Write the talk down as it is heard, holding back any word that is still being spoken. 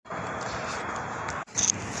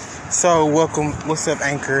So welcome. What's up,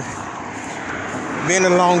 Anchor? Been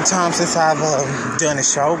a long time since I've done a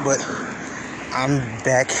show, but I'm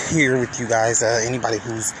back here with you guys. Anybody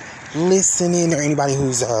who's listening or anybody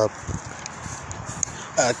who's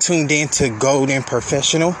tuned in to Golden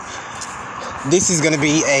Professional, this is gonna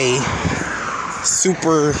be a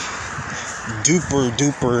super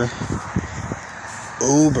duper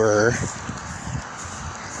uber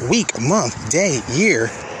week, month, day, year.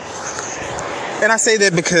 And I say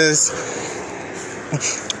that because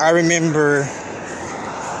I remember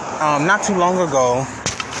not too long ago,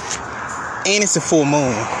 and it's a full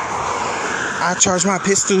moon. I charge my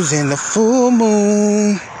pistols in the full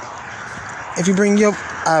moon. If you bring your,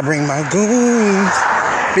 I bring my goons.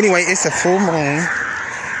 But anyway, it's a full moon,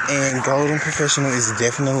 and Golden Professional is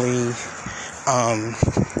definitely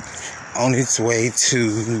on its way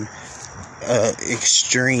to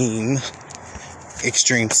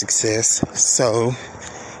extreme success. So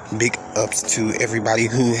big ups to everybody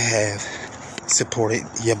who have supported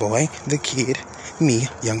your boy, the kid, me,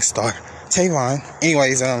 young star Tavon.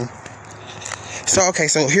 Anyways,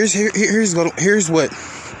 so here's what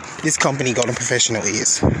this company Golden Professional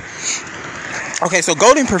is. Okay, so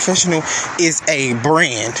Golden Professional is a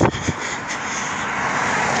brand.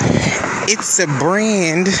 It's a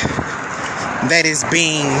brand that is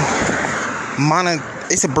being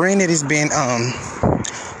It's a brand that is being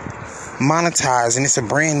monetized, and it's a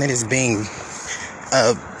brand that is being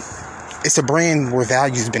it's a brand where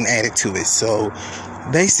value's been added to it. So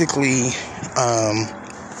basically,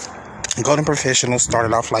 Golden Professional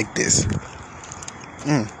started off like this.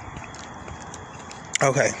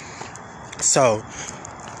 Okay, so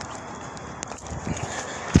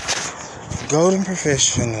Golden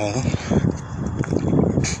Professional.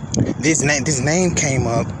 This name came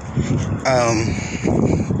up.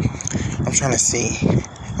 I'm trying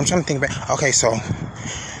to think back. Okay, so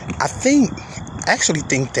I actually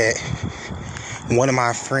think that one of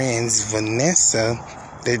my friends, Vanessa,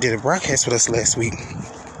 that did a broadcast with us last week,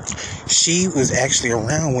 she was actually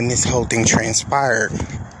around when this whole thing transpired.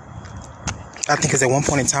 I think because at one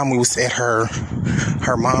point in time we was at her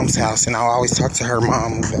mom's house, and I always talk to her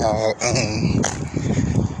mom about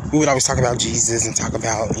we would always talk about Jesus and talk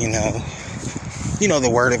about you know the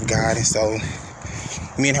Word of God. And so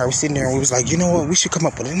me and her were sitting there, and we was like, you know what, we should come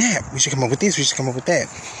up with an app. We should come up with this. We should come up with that.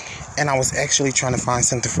 And I was actually trying to find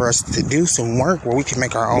something for us to do, some work where we can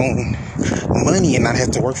make our own money and not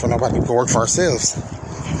have to work for nobody. We can work for ourselves.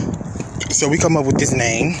 So we come up with this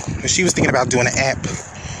name. She was thinking about doing an app,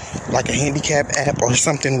 like a handicap app or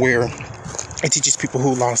something, where it teaches people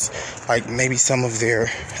who lost, like, maybe some of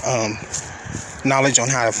their knowledge on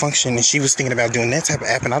how to function. And she was thinking about doing that type of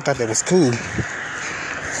app, and I thought that was cool.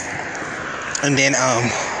 And then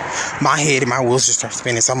my head and my wheels just start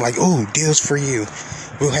spinning. So I'm like, ooh, deals for you.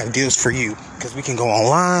 We'll have deals for you, because we can go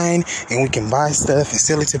online and we can buy stuff and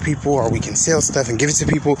sell it to people, or we can sell stuff and give it to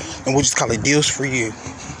people, and we'll just call it deals for you.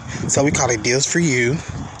 So we call it deals for you.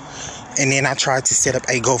 And then I tried to set up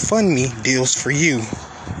a GoFundMe, deals for you.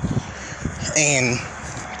 And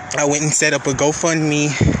I went and set up a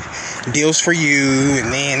GoFundMe, deals for you.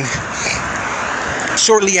 And then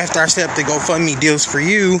shortly after I set up the GoFundMe, deals for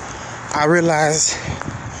you, I realized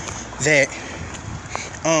that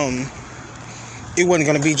it wasn't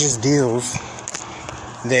going to be just deals.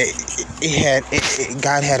 That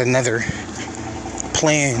God had another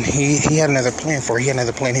plan. He had another plan for it. He had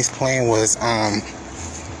another plan. His plan was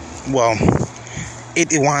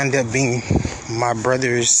it wound up being my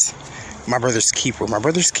brother's keeper. My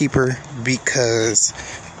brother's keeper, because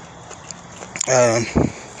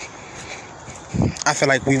I feel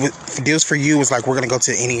like deals for you was like, we're gonna go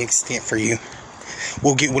to any extent for you.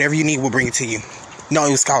 We'll get whatever you need, we'll bring it to you. No,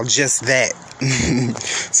 it was called Just That.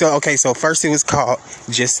 So first it was called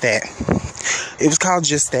Just That. It was called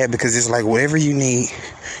Just That because it's like, whatever you need,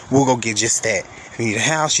 we'll go get Just That. You need a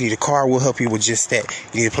house, you need a car, we'll help you with Just That.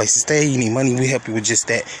 You need a place to stay, you need money, we help you with Just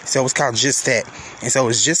That. So it was called Just That. And so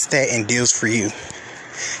it's Just That and deals for you.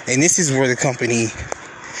 And this is where the company,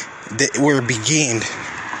 where it began.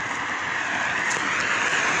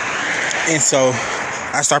 And so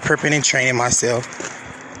I start prepping and training myself,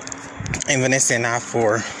 and Vanessa and I,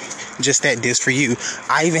 for Just That, deals for you.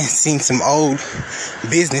 I even seen some old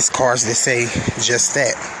business cards that say Just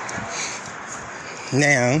That.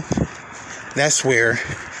 Now, that's where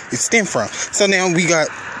it stemmed from. So now we got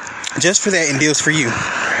Just for That and deals for you.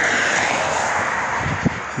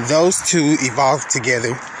 Those two evolved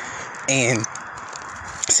together, and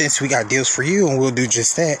since we got deals for you and we'll do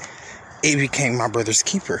Just That, it became my brother's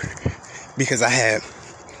keeper, because I had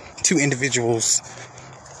two individuals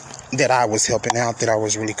that I was helping out that I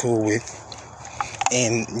was really cool with.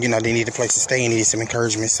 and you know they needed a place to stay and needed some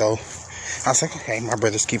encouragement. So I was like, okay, my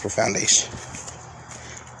Brother's Keeper Foundation.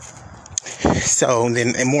 So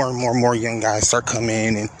then and more young guys start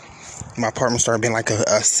coming, and my apartment started being like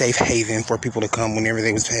a safe haven for people to come whenever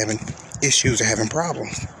they was having issues or having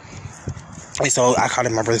problems. And so I called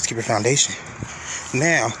it my Brother's Keeper Foundation.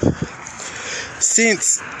 Now,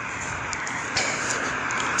 since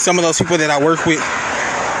some of those people that I work with,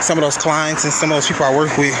 some of those clients and some of those people I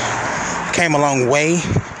work with came a long way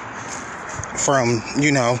from,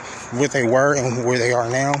 you know, what they were and where they are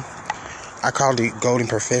now, I called it Golden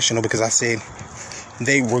Professional, because I said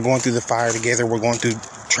they were going through the fire together, we're going through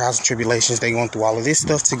trials and tribulations, they going through all of this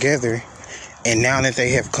stuff together, and now that they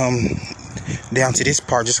have come down to this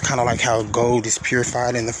part, just kind of like how gold is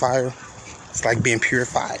purified in the fire, it's like being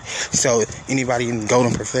purified. So anybody in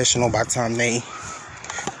Golden Professional, by the time they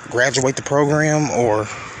graduate the program or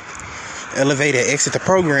elevate and exit the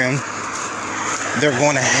program, they're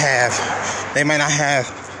going to have, they may not have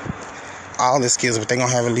all the skills, but they're going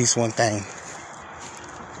to have at least one thing.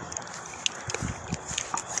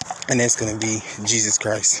 And that's going to be Jesus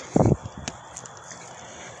Christ.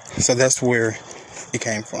 So that's where it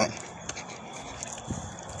came from.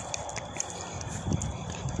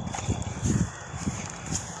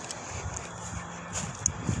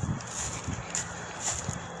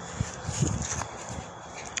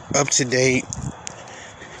 Up to date.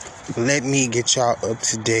 Let me get y'all up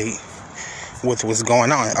to date with what's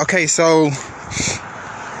going on. Okay, so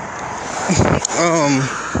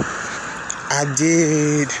I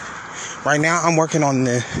did, right now I'm working on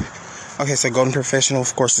the, okay, so Golden Professional,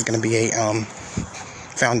 of course, is going to be a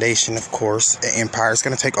foundation, of course, an empire. It's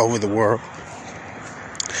going to take over the world.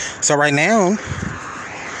 So right now,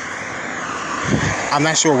 I'm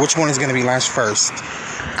not sure which one is going to be launched first.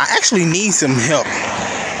 I actually need some help.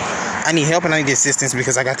 I need help and I need assistance,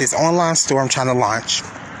 because I got this online store I'm trying to launch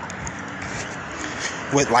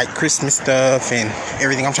with like Christmas stuff and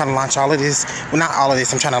everything. I'm trying to launch all of this. Well, not all of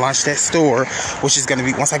this. I'm trying to launch that store, which is going to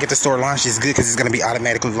be, once I get the store launched, it's good because it's going to be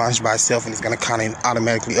automatically launched by itself and it's going to kind of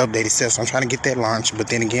automatically update itself. So I'm trying to get that launched. But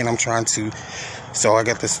then again, I'm trying to, so I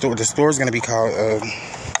got the store. The store is going to be called,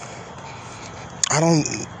 I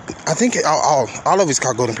think all of it's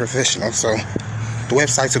called Golden Professional. So the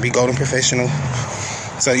websites will be Golden Professional.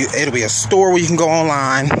 So it'll be a store where you can go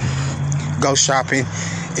online, go shopping.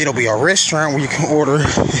 It'll be a restaurant where you can order,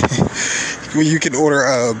 you can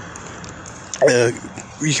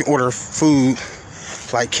order food,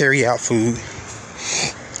 like carry out food.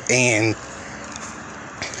 And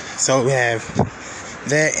so we have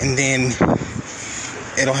that, and then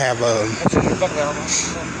it'll have a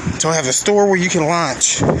store where you can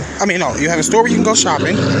launch. You have a store where you can go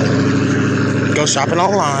shopping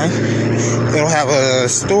online. It'll have a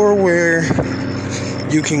store where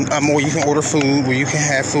you can order food, where you can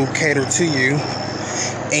have food catered to you.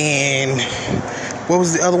 And what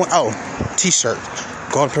was the other one? Oh, t-shirt.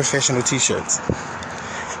 Golden Professional t-shirts.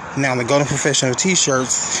 Now the Golden Professional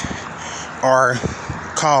t-shirts are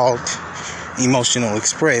called Emotional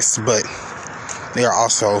Express, but they are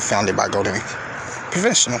also founded by Golden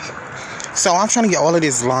Professional. So I'm trying to get all of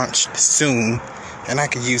this launched soon, and I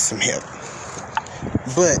could use some help.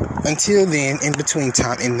 But until then, in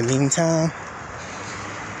the meantime,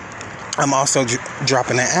 I'm also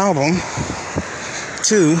dropping an album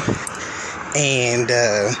too, and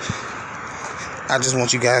I just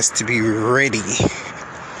want you guys to be ready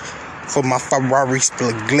for my Ferrari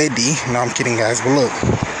Spaghetti. No, I'm kidding, guys, but look,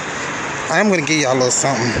 I am gonna give y'all a little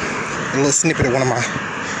something, a little snippet of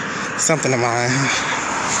something of mine.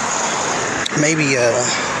 Maybe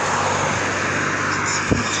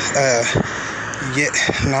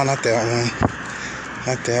no, not that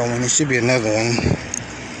one. It should be another one.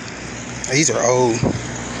 These are old.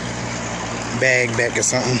 Bag or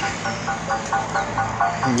something.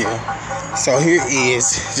 Yeah. So here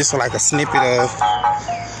is just like a snippet of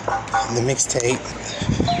the mixtape.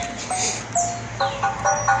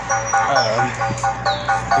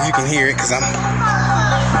 If you can hear it, because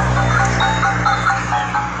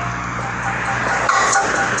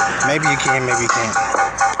maybe you can, maybe you can't.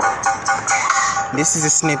 This is a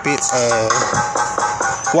snippet of,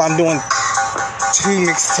 well, I'm doing 2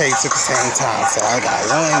 mixtapes at the same time. So I got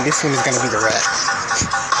one. This one is gonna be the rap.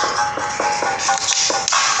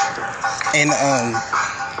 And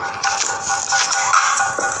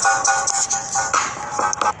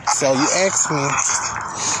so you asked me,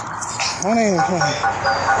 but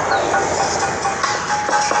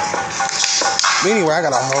anyway, I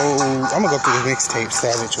got I'm gonna go through the mixtape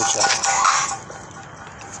Savage with y'all.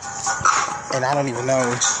 And I don't even know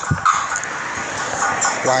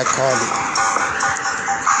why I called it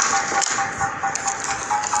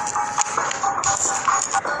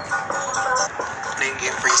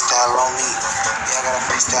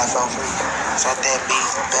so free. Shot that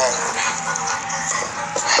beat back.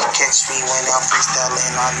 Catch me when I'm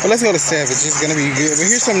freestyling on. Well, let's go to Savage. It's gonna be good. But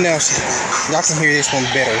here's something else. Y'all can hear this one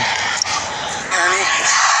better.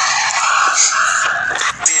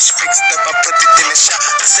 Bitch fixed up, I put it in the shop.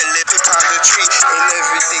 Celebrity on the tree. And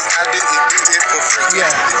everything I do it for free.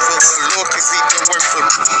 Yeah. For the Lord, cause he can work for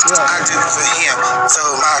me. Yeah. I do it for him. So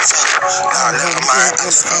my soul. Nah, never mind.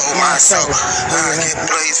 Oh my soul. I get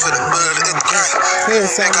blazed for the blood of the gang.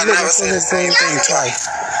 Here's something. I never said the same thing twice.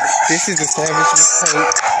 This is the Savage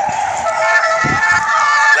mixtape.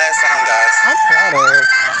 Last song, guys. I'm proud of.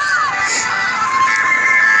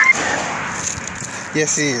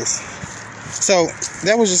 Yes, it is. So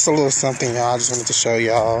that was just a little something, y'all. I just wanted to show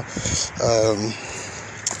y'all,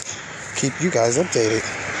 keep you guys updated.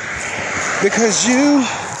 Because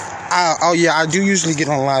I do usually get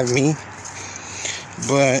on Live Me,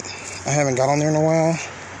 but I haven't got on there in a while.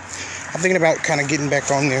 I'm thinking about kind of getting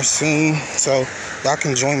back on there soon, so y'all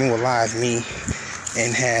can join me with Live Me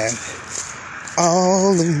and have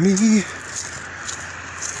all of me.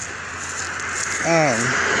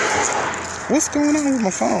 What's going on with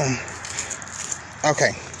my phone?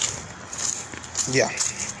 Okay. Yeah.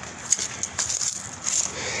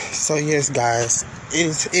 So yes, guys,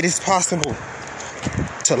 it is possible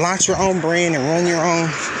to launch your own brand and run your own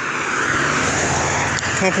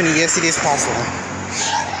company. Yes, it is possible.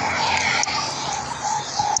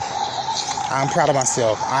 I'm proud of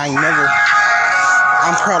myself. I'm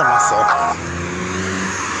proud of myself.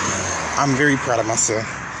 I'm very proud of myself.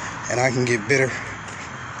 And I can get better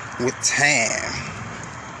with time.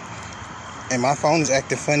 And my phone is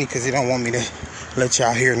acting funny because it don't want me to let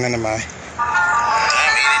y'all hear none of my music.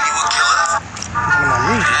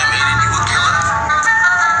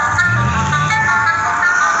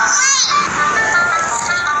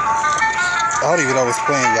 I don't even know what's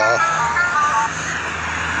playing, y'all.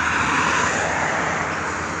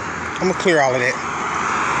 I'm gonna clear all of that.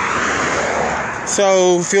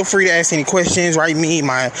 So feel free to ask any questions. Write me,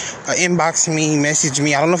 inbox me, message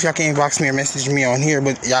me. I don't know if y'all can inbox me or message me on here,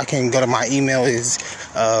 but y'all can go to my email is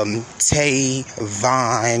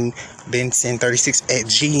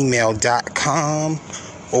tayvonbenson36@gmail.com,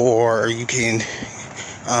 or you can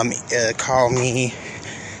call me.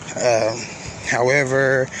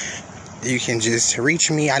 However, you can just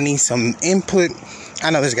reach me. I need some input. I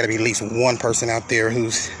know there's got to be at least one person out there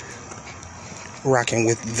who's rocking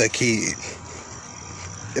with the kid.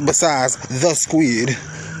 Besides the squid.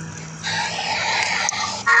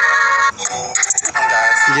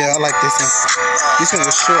 Yeah, I like this one. This one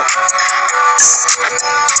was short.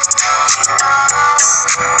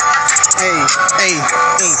 Hey.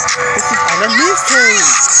 This is on the mixtape.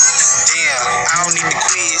 Damn, I don't need the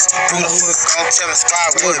quiz. Who the fuck gon' tell a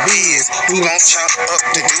spot what it is? Who gon' chunk up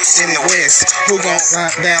the deuce in the west? Who gon'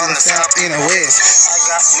 ride down the south in the west? I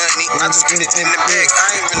got money, I just put it in the bag.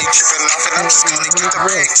 I ain't really tripping off it, I'm just gonna get the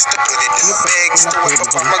rag. Just to put it in the bag, just to wait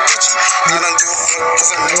for my Gucci. I don't give a fuck,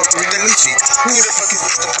 cause I'm never with the Lucci. Who the fuck is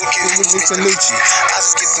Mr. Pookie? Who's Mr. Lucci? I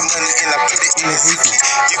just get the money and I put it in the Ziki.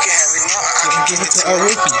 You can have it now, I can give it to a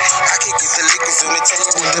rookie. I can get the liquors on the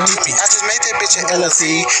table with the doobie. I just made that bitch an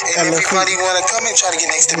LLC, and everybody wanna come and try to get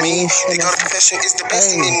next to me. They go to profession, it's the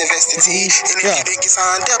best in university. And if you didn't get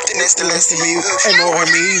signed up, then that's the less of you and more of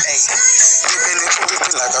me.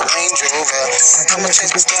 Whipping like a Range Rover. I'ma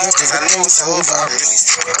change my style cause I know it's over. I'm really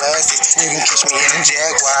super classy. You can catch me in a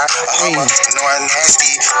Jaguar, a Hummer, no I'm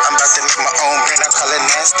nasty. I'm about to make my own brand, I call it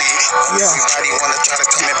nasty. Everybody wanna try to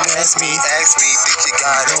come and pass me, ask me, think you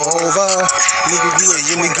got over. Nigga,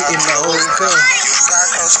 you ain't getting over. Got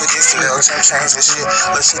close with this little change with shit.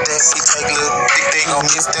 Little shit that we take, little big thing on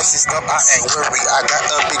this, that's and stuff. I ain't worried, I got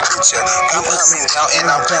a big picture. I'm coming down and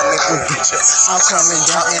I'm coming with picture. I'm coming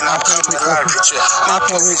down and I'm coming a lot richer. I'm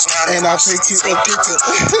coming down and I'll take you a picture.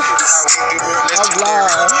 I'm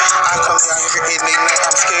blind. I come down here and they know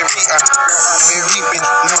I'm scary. I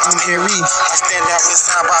know I'm hairy. I stand out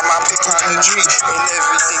inside by my pick on the tree. And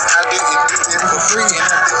everything I do it for free. And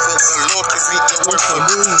I do for the Lord cause he can work for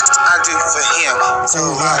me. I do for him.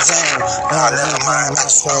 So my zone. God never mind, I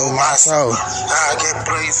stole my soul. I get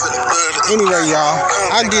blazed for the blood. Anyway, y'all,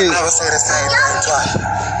 I did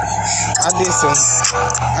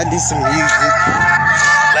some music.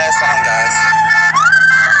 Last song, guys.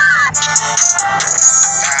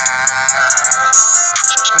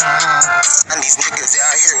 And these niggas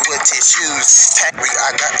out here with tissues. I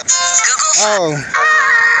got the. Oh.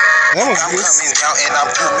 That was good. coming down and I'm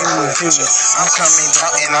coming richer. I'm coming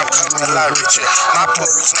down and I'm coming a lot richer. My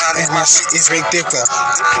purpose now that my shit is way thicker.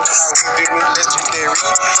 How we do it legendary.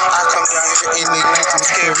 I come down here and they think I'm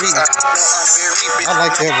scary. I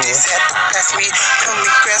like that one. Pass me, come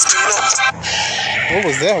and pass me up. What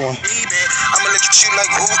was that one? I'ma look at you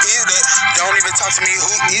like, who is that? Don't even talk to me,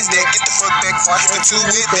 who is that? Get the fuck back before I hit the two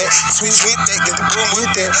with that. Switch with that, get the broom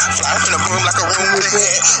with that. Fly from the broom like a room with a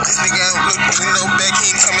hat. This nigga ain't looking no back, he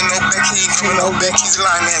ain't coming no back, he ain't coming no back. He's a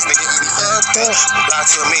lying ass nigga, eat fucked up. Lie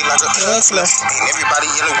to me like a hustler. And everybody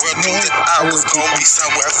in the world knew that I was gonna be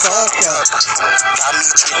somewhere fucked up. Got me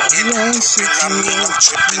tripping, I'm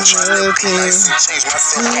tripping, trying to be nice and change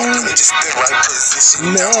myself. And just the right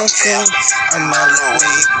position. Nothing. I'm on the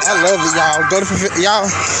way. I love it, y'all. Go to y'all.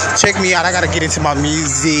 Check me out. I gotta get into my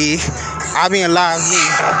music. I'll be in live me.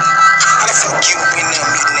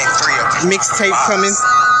 Mixtape coming.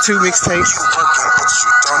 2 mixtapes.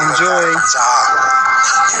 Enjoy.